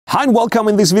Hi and welcome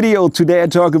in this video. Today I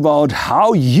talk about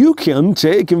how you can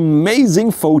take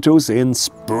amazing photos in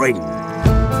spring.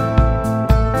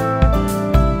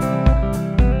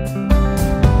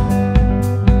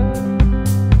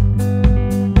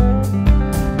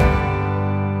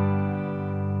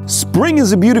 Spring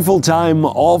is a beautiful time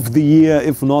of the year,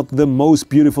 if not the most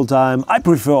beautiful time. I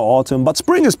prefer autumn, but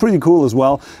spring is pretty cool as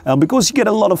well because you get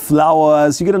a lot of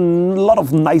flowers, you get a lot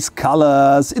of nice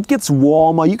colors, it gets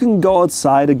warmer, you can go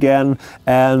outside again,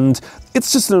 and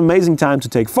it's just an amazing time to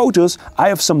take photos. I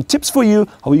have some tips for you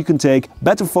how you can take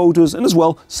better photos and as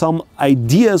well some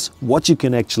ideas what you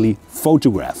can actually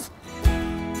photograph.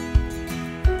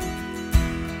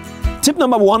 Tip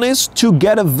number one is to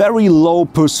get a very low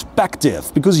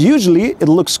perspective, because usually it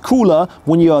looks cooler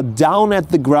when you are down at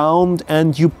the ground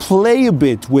and you play a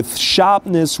bit with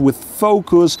sharpness, with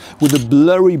focus, with a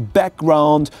blurry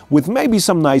background, with maybe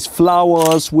some nice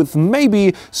flowers, with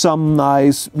maybe some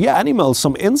nice animals,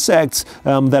 some insects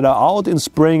that are out in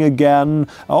spring again,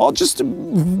 or just a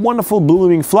wonderful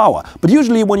blooming flower. But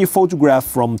usually when you photograph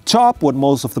from top, what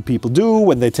most of the people do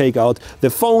when they take out their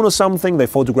phone or something, they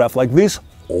photograph like this.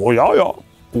 Oh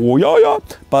yeah.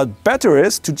 But better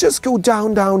is to just go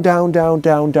down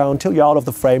till you're out of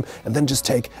the frame, and then just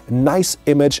take a nice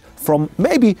image from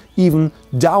maybe even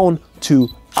down to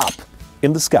up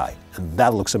in the sky. And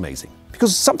that looks amazing.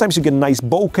 Because sometimes you get a nice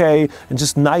bokeh and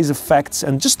just nice effects,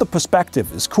 and just the perspective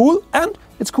is cool, and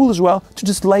it's cool as well to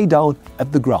just lay down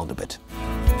at the ground a bit.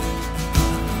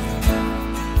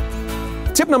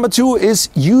 Tip number two is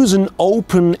use an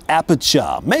open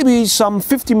aperture, maybe some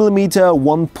 50mm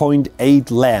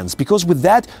 1.8 lens, because with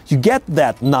that you get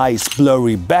that nice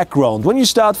blurry background. When you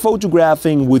start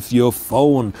photographing with your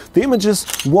phone, the images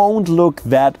won't look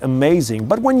that amazing,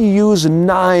 but when you use a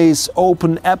nice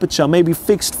open aperture, maybe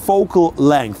fixed focal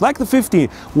length like the 50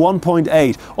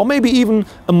 1.8, or maybe even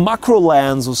a macro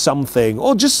lens or something,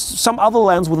 or just some other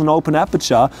lens with an open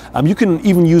aperture, you can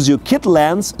even use your kit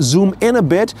lens, zoom in a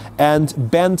bit and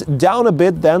bend down a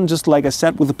bit, then just like I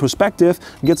said with the perspective,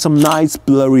 get some nice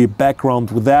blurry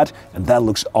background with that, and that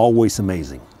looks always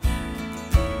amazing.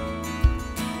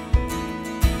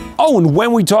 Oh, and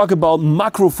when we talk about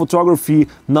macro photography,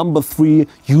 number three,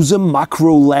 use a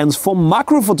macro lens for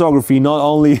macro photography, not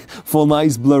only for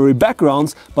nice blurry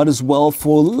backgrounds, but as well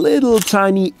for little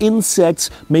tiny insects,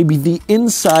 maybe the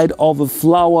inside of a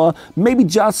flower, maybe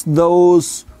just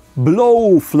those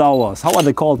blow flowers. How are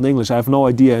they called in English? I have no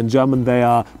idea. In German they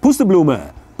are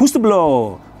Pusteblume,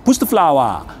 Pusteblow,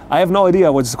 Pusteflower. I have no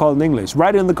idea what it's called in English.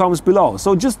 Write it in the comments below.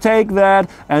 So just take that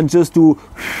and just do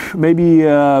maybe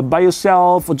by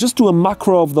yourself, or just do a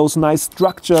macro of those nice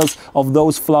structures of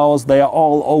those flowers. They are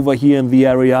all over here in the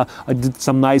area. I did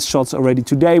some nice shots already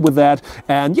today with that.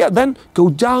 And yeah, then go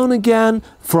down again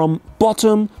from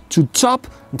bottom to top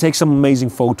and take some amazing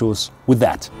photos with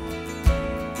that.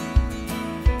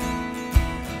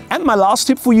 And my last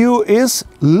tip for you is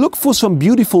look for some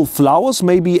beautiful flowers,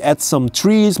 maybe at some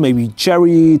trees, maybe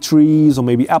cherry trees or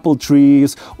maybe apple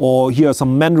trees, or here are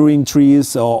some mandarin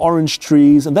trees or orange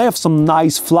trees, and they have some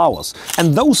nice flowers.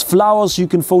 And those flowers you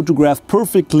can photograph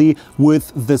perfectly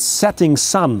with the setting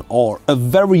sun or a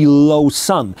very low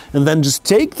sun. And then just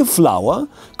take the flower,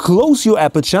 close your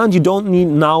aperture, and you don't need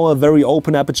now a very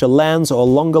open aperture lens or a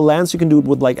longer lens. You can do it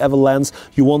with like whatever lens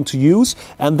you want to use,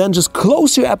 and then just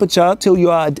close your aperture till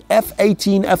you are at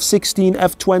f18, f16,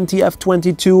 f20,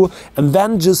 f22, and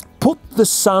then just put the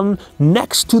sun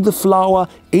next to the flower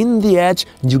in the edge,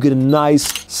 and you get a nice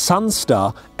sun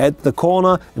star at the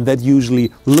corner, and that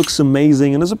usually looks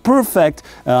amazing and is a perfect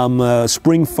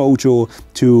spring photo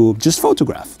to just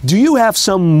photograph. Do you have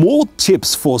some more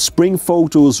tips for spring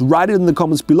photos? Write it in the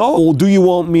comments below, or do you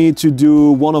want me to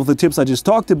do one of the tips I just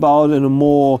talked about in a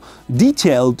more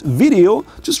detailed video?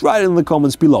 Just write it in the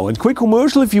comments below. And quick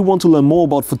commercial, if you want to learn more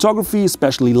about photography,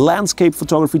 especially landscape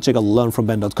photography, check out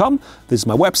learnfromben.com. This is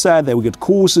my website. There we get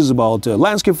courses about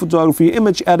landscape photography,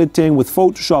 image editing with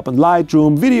Photoshop and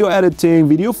Lightroom, video editing,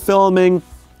 video filming,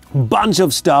 bunch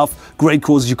of stuff. Great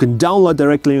courses you can download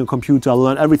directly on your computer,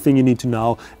 learn everything you need to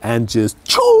know, and just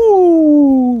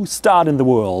start in the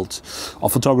world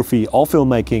of photography or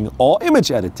filmmaking or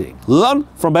image editing.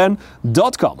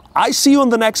 Learnfromben.com. I see you in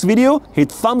the next video.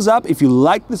 Hit thumbs up if you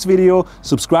like this video,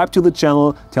 subscribe to the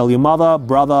channel, tell your mother,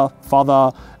 brother,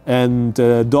 father and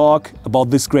dog about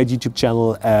this great YouTube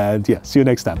channel, and yeah, see you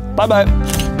next time. Bye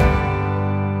bye.